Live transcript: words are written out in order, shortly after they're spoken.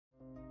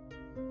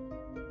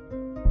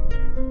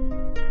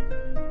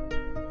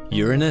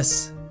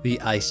Uranus,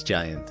 the ice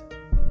giant.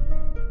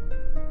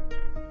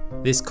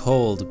 This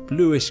cold,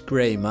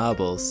 bluish-grey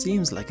marble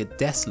seems like a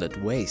desolate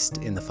waste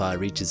in the far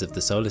reaches of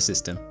the solar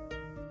system.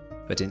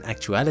 But in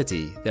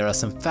actuality, there are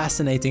some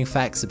fascinating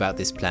facts about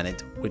this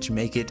planet which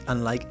make it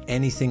unlike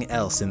anything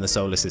else in the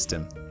solar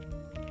system.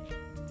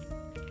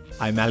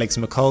 I'm Alex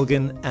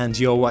McColgan and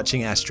you're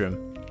watching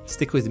Astrum.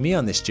 Stick with me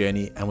on this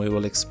journey and we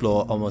will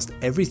explore almost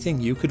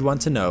everything you could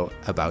want to know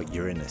about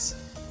Uranus.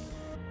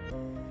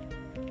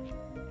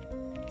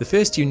 The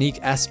first unique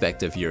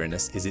aspect of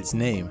Uranus is its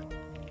name.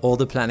 All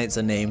the planets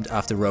are named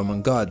after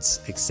Roman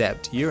gods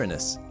except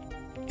Uranus.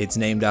 It's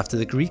named after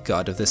the Greek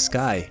god of the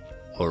sky,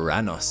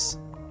 Uranus.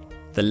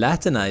 The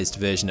Latinized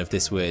version of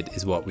this word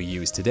is what we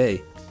use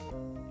today.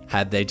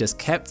 Had they just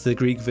kept the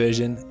Greek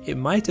version, it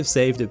might have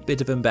saved a bit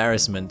of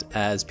embarrassment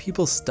as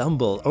people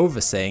stumble over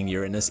saying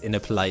Uranus in a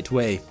polite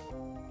way.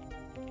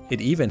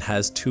 It even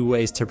has two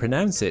ways to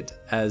pronounce it,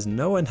 as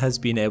no one has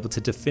been able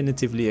to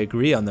definitively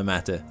agree on the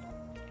matter: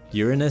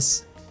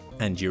 Uranus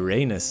and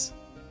Uranus.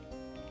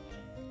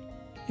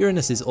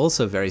 Uranus is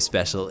also very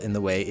special in the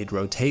way it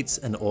rotates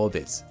and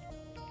orbits.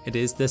 It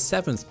is the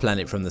 7th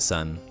planet from the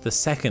Sun, the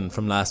 2nd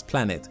from last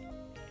planet.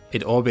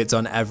 It orbits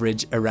on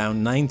average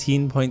around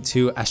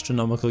 19.2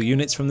 astronomical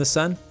units from the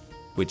Sun,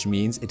 which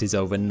means it is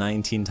over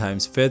 19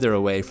 times further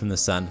away from the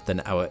Sun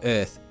than our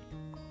Earth.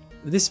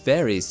 This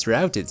varies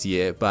throughout its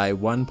year by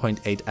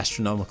 1.8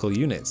 astronomical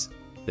units,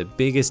 the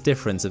biggest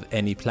difference of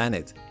any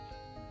planet.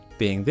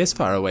 Being this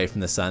far away from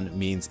the Sun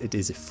means it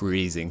is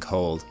freezing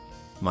cold,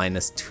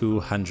 minus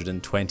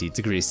 220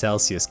 degrees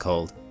Celsius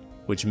cold,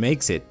 which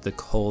makes it the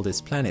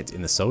coldest planet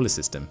in the solar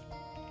system.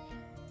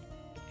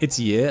 Its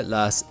year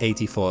lasts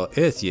 84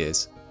 Earth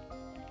years.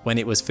 When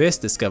it was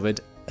first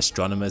discovered,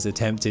 astronomers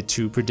attempted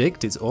to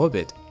predict its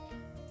orbit.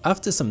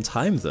 After some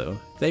time though,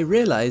 they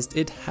realized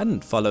it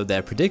hadn't followed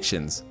their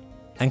predictions,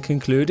 and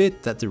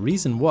concluded that the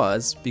reason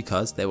was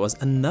because there was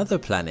another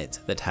planet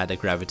that had a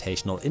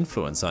gravitational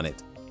influence on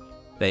it.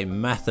 They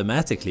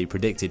mathematically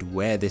predicted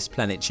where this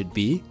planet should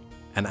be,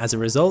 and as a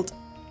result,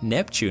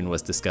 Neptune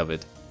was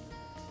discovered.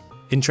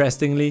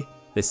 Interestingly,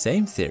 the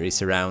same theory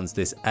surrounds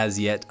this as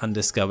yet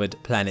undiscovered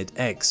Planet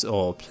X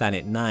or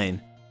Planet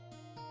 9.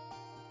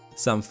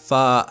 Some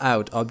far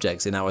out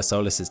objects in our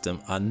solar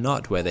system are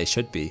not where they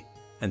should be,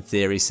 and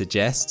theory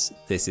suggests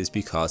this is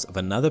because of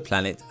another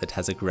planet that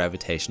has a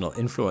gravitational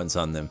influence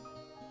on them.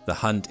 The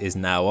hunt is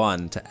now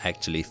on to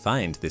actually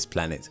find this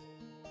planet.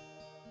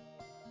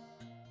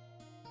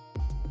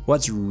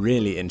 What's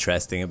really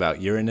interesting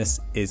about Uranus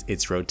is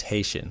its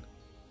rotation.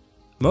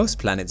 Most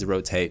planets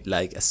rotate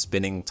like a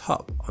spinning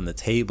top on the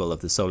table of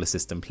the solar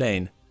system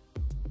plane.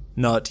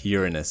 Not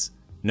Uranus.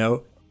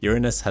 No,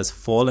 Uranus has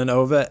fallen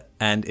over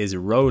and is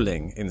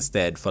rolling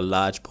instead for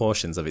large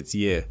portions of its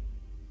year.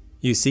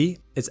 You see,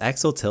 its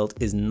axial tilt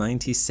is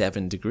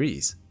 97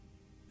 degrees.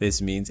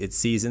 This means its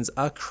seasons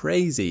are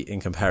crazy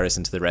in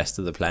comparison to the rest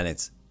of the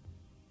planets.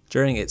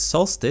 During its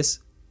solstice,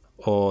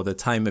 or the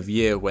time of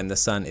year when the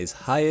sun is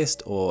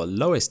highest or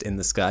lowest in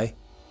the sky,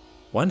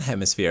 one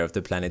hemisphere of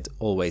the planet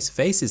always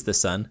faces the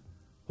sun,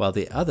 while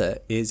the other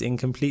is in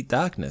complete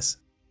darkness.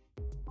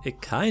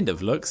 It kind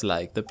of looks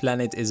like the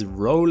planet is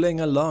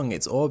rolling along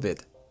its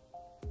orbit.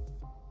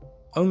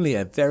 Only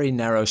a very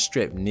narrow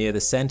strip near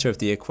the center of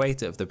the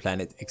equator of the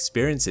planet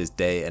experiences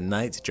day and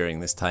night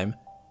during this time,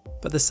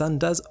 but the sun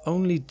does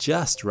only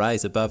just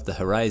rise above the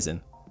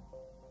horizon.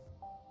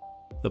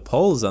 The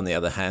poles, on the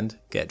other hand,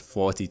 get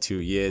 42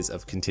 years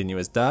of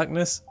continuous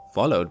darkness,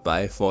 followed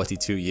by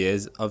 42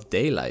 years of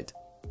daylight.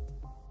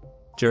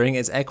 During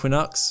its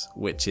equinox,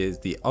 which is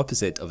the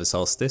opposite of a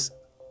solstice,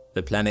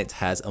 the planet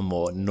has a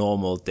more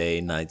normal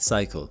day-night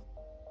cycle.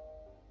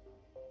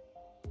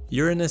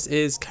 Uranus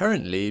is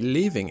currently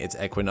leaving its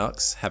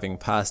equinox, having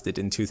passed it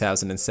in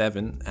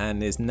 2007,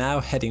 and is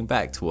now heading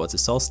back towards a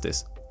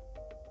solstice.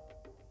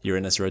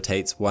 Uranus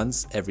rotates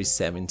once every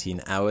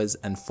 17 hours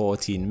and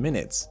 14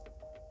 minutes.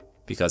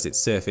 Because its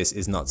surface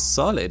is not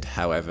solid,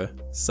 however,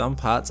 some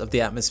parts of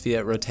the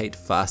atmosphere rotate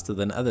faster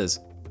than others,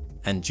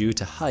 and due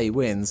to high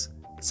winds,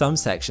 some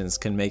sections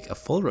can make a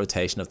full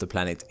rotation of the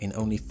planet in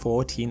only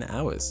 14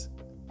 hours.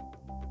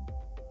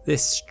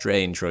 This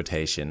strange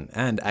rotation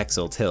and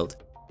axial tilt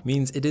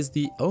means it is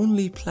the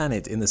only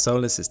planet in the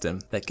solar system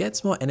that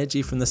gets more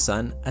energy from the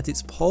sun at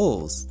its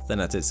poles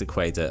than at its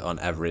equator on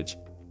average.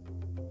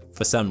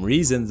 For some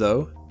reason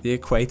though, the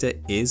equator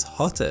is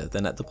hotter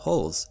than at the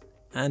poles,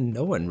 and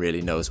no one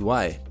really knows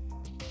why.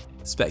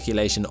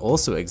 Speculation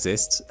also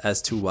exists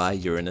as to why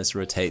Uranus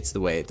rotates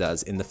the way it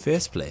does in the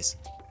first place,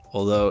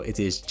 although it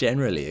is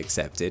generally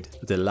accepted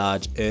that a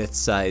large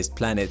Earth-sized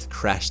planet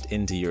crashed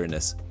into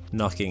Uranus,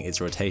 knocking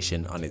its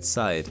rotation on its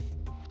side.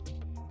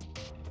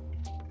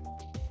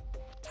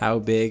 How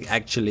big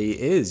actually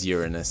is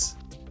Uranus?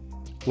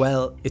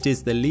 Well, it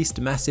is the least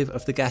massive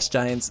of the gas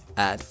giants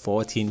at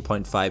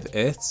 14.5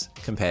 Earths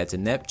compared to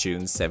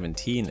Neptune's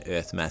 17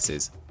 Earth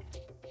masses.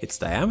 Its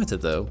diameter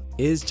though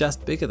is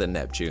just bigger than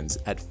Neptune's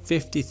at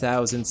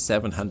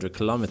 50,700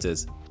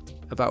 kilometers,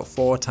 about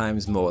 4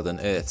 times more than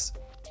Earth's.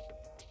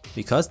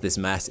 Because this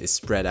mass is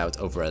spread out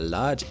over a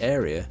large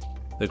area,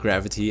 the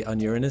gravity on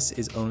Uranus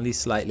is only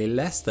slightly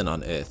less than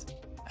on Earth,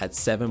 at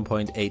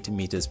 7.8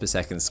 meters per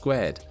second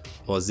squared,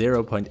 or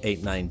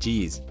 0.89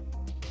 Gs.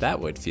 That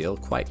would feel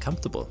quite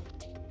comfortable.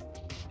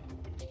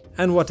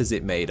 And what is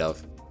it made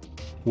of?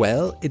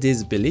 Well, it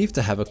is believed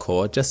to have a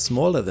core just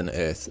smaller than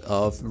Earth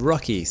of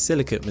rocky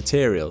silicate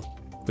material,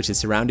 which is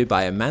surrounded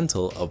by a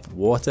mantle of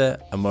water,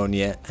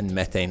 ammonia and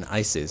methane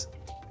ices.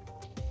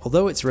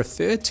 Although it's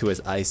referred to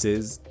as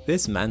ices,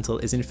 this mantle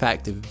is in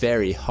fact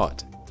very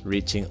hot,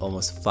 reaching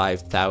almost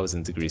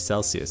 5,000 degrees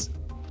Celsius,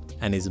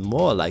 and is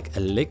more like a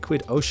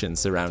liquid ocean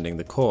surrounding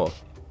the core.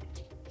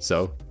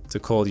 So, to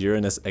call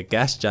Uranus a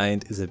gas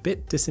giant is a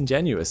bit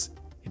disingenuous.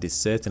 It is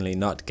certainly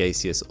not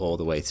gaseous all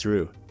the way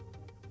through.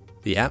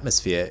 The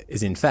atmosphere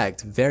is in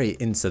fact very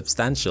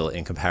insubstantial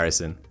in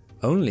comparison,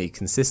 only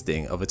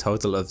consisting of a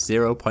total of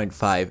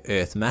 0.5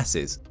 Earth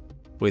masses,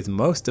 with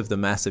most of the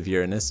mass of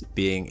Uranus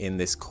being in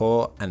this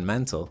core and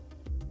mantle.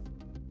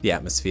 The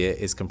atmosphere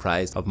is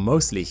comprised of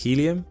mostly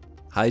helium,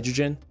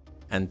 hydrogen,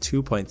 and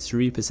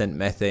 2.3%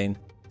 methane,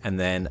 and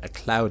then a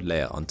cloud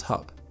layer on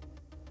top.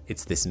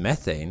 It's this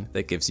methane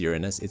that gives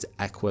Uranus its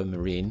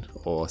aquamarine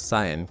or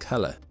cyan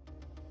color.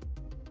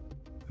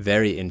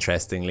 Very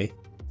interestingly,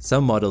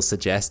 some models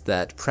suggest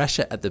that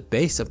pressure at the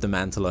base of the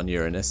mantle on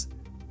Uranus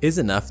is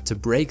enough to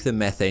break the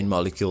methane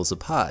molecules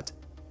apart,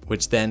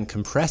 which then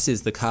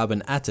compresses the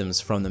carbon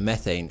atoms from the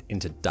methane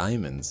into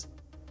diamonds.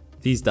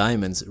 These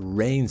diamonds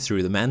rain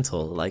through the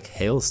mantle like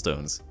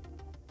hailstones.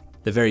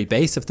 The very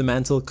base of the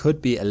mantle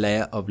could be a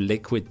layer of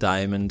liquid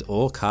diamond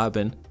or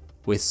carbon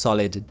with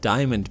solid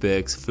diamond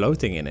bergs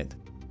floating in it.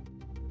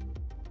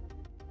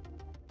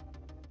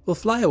 We'll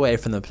fly away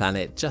from the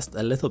planet just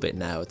a little bit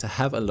now to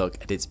have a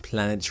look at its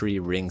planetary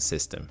ring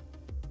system.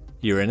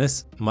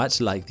 Uranus,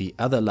 much like the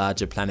other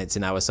larger planets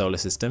in our solar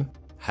system,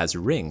 has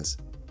rings.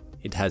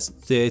 It has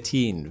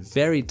 13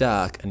 very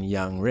dark and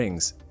young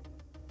rings.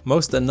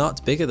 Most are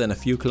not bigger than a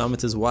few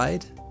kilometers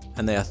wide,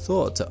 and they are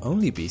thought to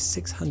only be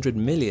 600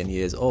 million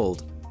years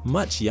old,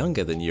 much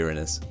younger than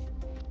Uranus.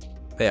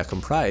 They are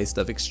comprised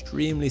of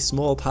extremely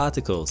small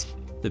particles,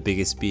 the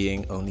biggest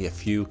being only a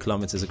few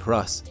kilometers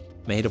across,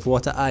 made of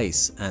water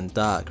ice and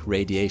dark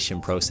radiation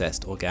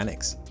processed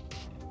organics.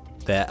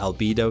 Their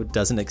albedo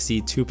doesn't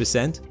exceed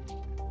 2%,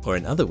 or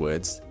in other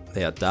words,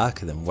 they are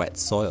darker than wet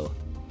soil.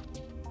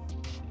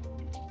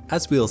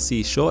 As we'll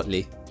see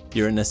shortly,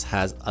 Uranus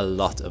has a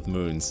lot of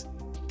moons,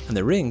 and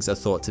the rings are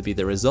thought to be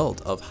the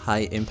result of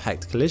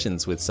high-impact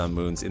collisions with some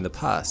moons in the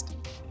past.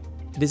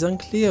 It is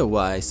unclear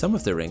why some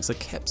of the rings are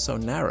kept so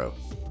narrow,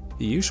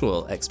 the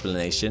usual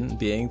explanation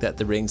being that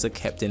the rings are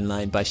kept in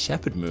line by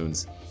shepherd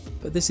moons,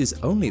 but this is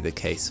only the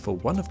case for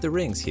one of the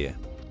rings here.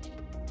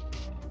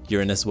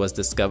 Uranus was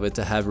discovered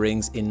to have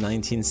rings in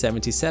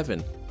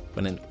 1977,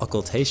 when an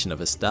occultation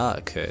of a star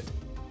occurred.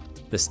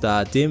 The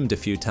star dimmed a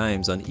few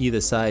times on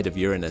either side of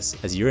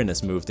Uranus as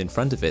Uranus moved in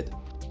front of it,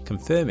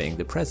 confirming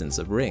the presence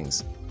of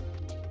rings.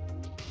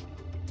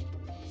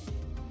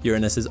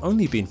 Uranus has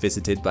only been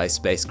visited by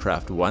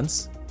spacecraft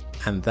once,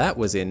 and that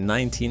was in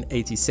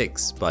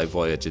 1986 by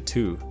Voyager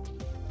 2.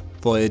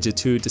 Voyager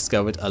 2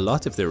 discovered a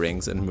lot of the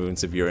rings and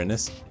moons of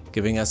Uranus,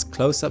 giving us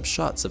close-up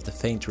shots of the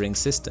faint ring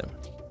system.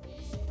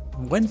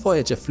 When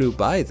Voyager flew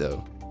by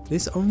though,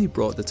 this only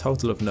brought the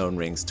total of known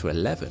rings to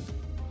 11.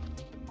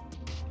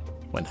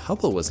 When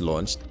Hubble was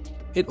launched,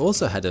 it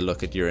also had a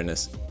look at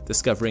Uranus,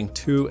 discovering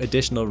 2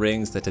 additional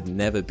rings that had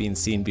never been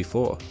seen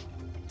before.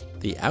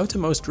 The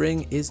outermost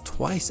ring is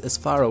twice as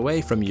far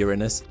away from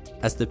Uranus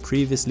as the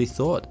previously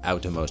thought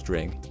outermost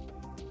ring.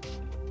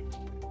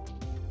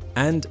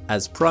 And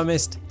as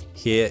promised,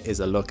 here is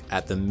a look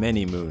at the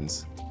many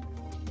moons.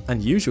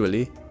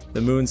 Unusually,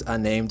 the moons are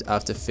named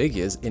after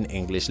figures in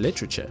English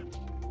literature.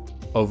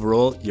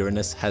 Overall,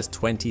 Uranus has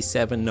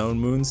 27 known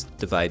moons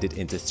divided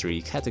into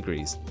 3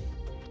 categories.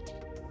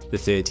 The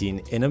 13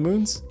 inner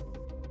moons,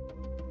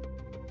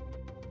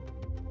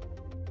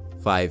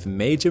 5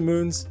 major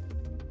moons,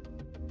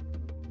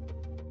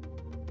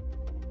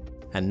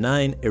 and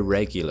 9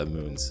 irregular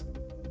moons.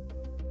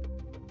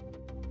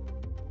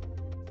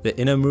 The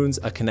inner moons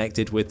are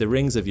connected with the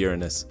rings of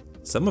Uranus,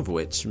 some of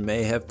which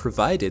may have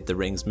provided the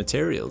ring's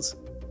materials.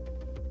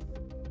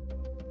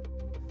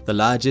 The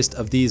largest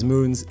of these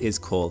moons is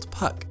called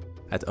Puck,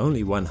 at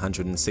only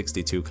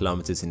 162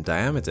 kilometers in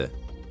diameter.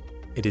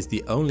 It is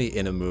the only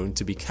inner moon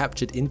to be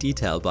captured in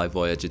detail by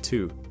Voyager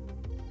 2.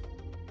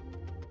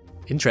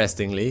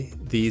 Interestingly,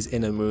 these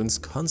inner moons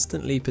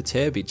constantly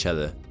perturb each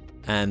other,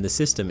 and the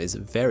system is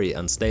very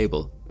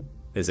unstable.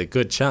 There's a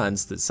good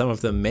chance that some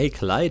of them may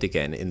collide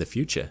again in the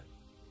future.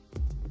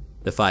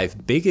 The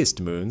 5 biggest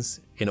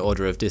moons, in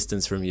order of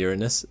distance from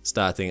Uranus,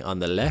 starting on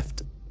the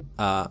left,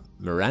 are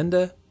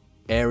Miranda,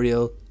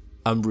 Ariel,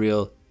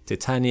 Umbriel,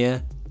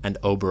 Titania, and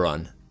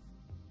Oberon.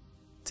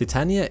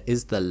 Titania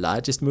is the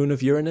largest moon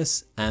of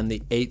Uranus and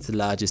the 8th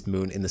largest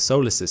moon in the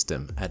solar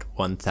system at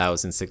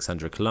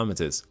 1,600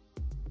 kilometers.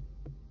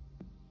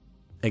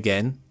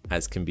 Again,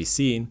 as can be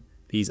seen,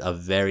 these are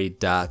very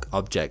dark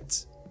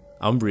objects,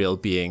 Umbriel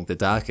being the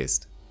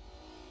darkest.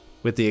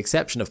 With the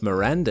exception of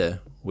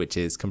Miranda, which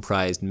is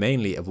comprised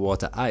mainly of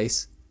water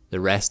ice, the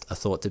rest are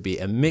thought to be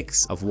a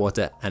mix of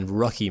water and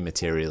rocky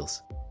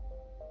materials.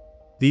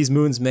 These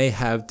moons may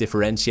have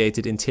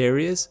differentiated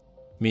interiors,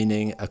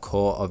 meaning a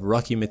core of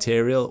rocky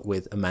material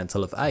with a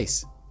mantle of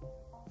ice.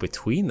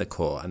 Between the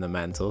core and the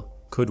mantle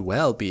could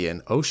well be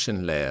an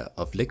ocean layer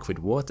of liquid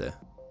water.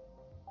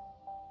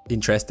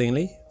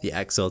 Interestingly, the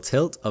axial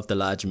tilt of the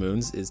large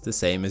moons is the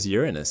same as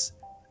Uranus,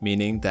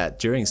 meaning that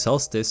during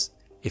solstice,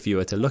 if you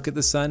were to look at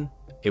the sun,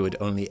 it would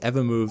only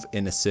ever move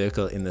in a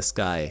circle in the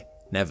sky,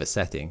 never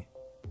setting.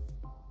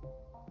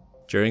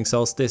 During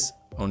solstice,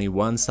 only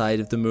one side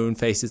of the moon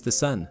faces the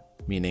sun,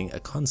 meaning a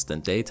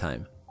constant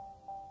daytime.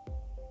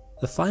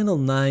 The final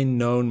 9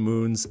 known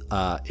moons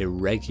are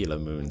irregular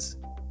moons.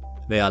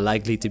 They are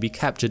likely to be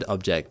captured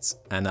objects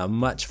and are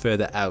much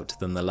further out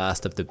than the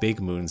last of the big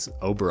moons,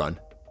 Oberon.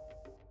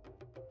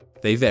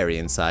 They vary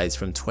in size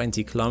from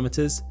 20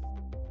 kilometers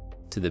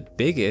to the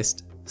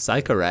biggest,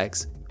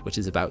 Sycorax, which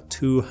is about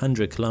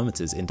 200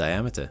 kilometers in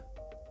diameter.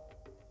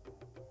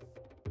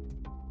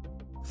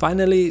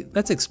 Finally,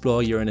 let's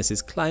explore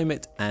Uranus's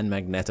climate and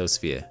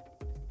magnetosphere.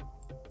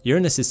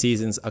 Uranus's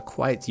seasons are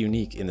quite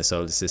unique in the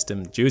solar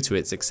system due to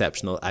its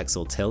exceptional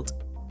axial tilt.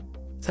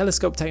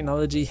 Telescope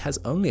technology has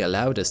only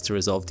allowed us to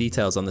resolve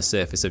details on the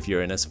surface of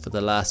Uranus for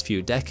the last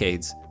few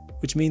decades,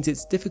 which means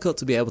it's difficult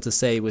to be able to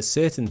say with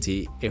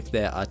certainty if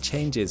there are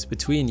changes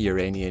between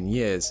Uranian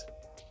years.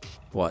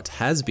 What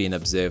has been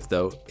observed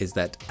though is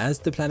that as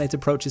the planet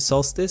approaches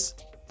solstice,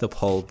 the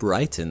pole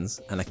brightens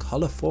and a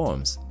collar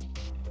forms.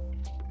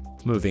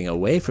 Moving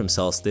away from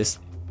solstice,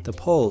 the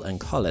pole and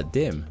collar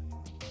dim.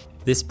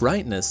 This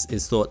brightness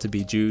is thought to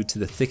be due to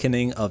the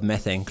thickening of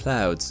methane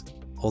clouds,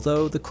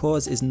 although the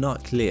cause is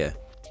not clear.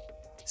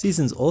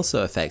 Seasons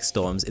also affect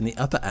storms in the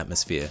upper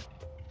atmosphere.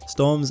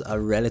 Storms are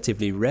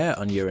relatively rare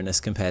on Uranus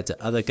compared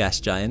to other gas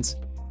giants,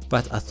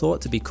 but are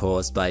thought to be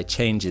caused by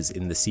changes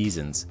in the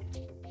seasons.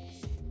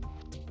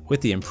 With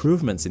the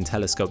improvements in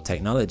telescope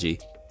technology,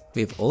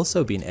 we have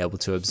also been able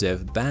to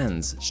observe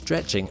bands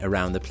stretching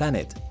around the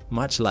planet,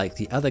 much like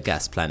the other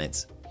gas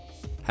planets.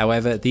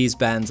 However, these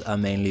bands are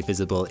mainly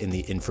visible in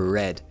the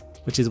infrared,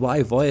 which is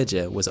why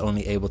Voyager was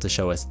only able to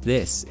show us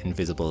this in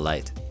visible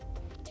light.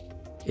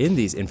 In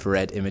these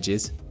infrared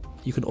images,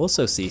 you can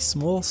also see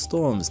small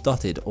storms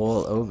dotted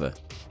all over.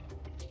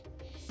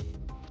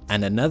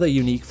 And another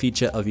unique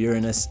feature of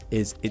Uranus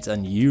is its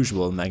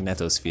unusual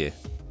magnetosphere.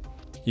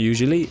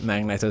 Usually,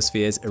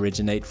 magnetospheres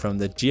originate from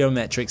the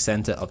geometric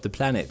center of the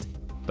planet,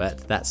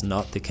 but that's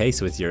not the case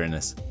with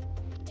Uranus.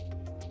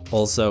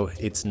 Also,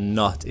 it's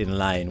not in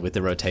line with the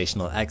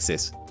rotational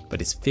axis,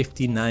 but is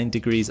 59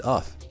 degrees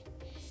off.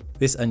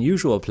 This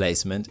unusual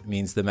placement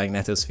means the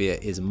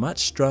magnetosphere is much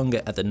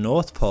stronger at the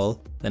North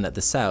Pole than at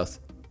the South.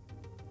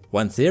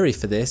 One theory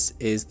for this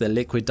is the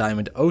liquid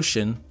diamond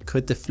ocean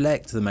could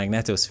deflect the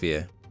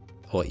magnetosphere,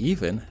 or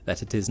even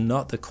that it is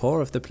not the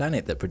core of the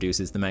planet that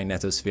produces the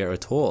magnetosphere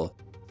at all,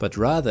 but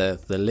rather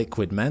the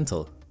liquid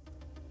mantle.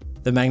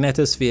 The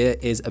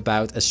magnetosphere is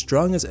about as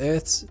strong as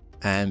Earth's,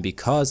 and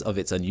because of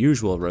its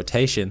unusual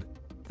rotation,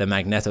 the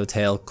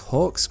magnetotail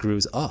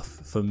corkscrews off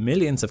for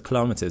millions of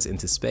kilometers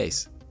into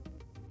space.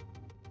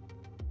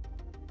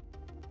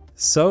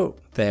 So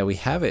there we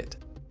have it,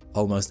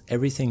 almost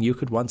everything you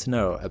could want to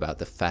know about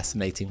the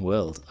fascinating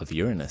world of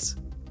Uranus.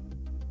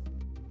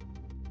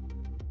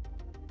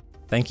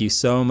 Thank you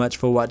so much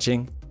for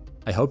watching.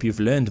 I hope you've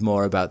learned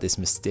more about this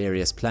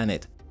mysterious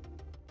planet.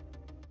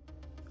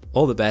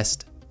 All the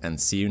best, and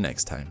see you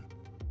next time.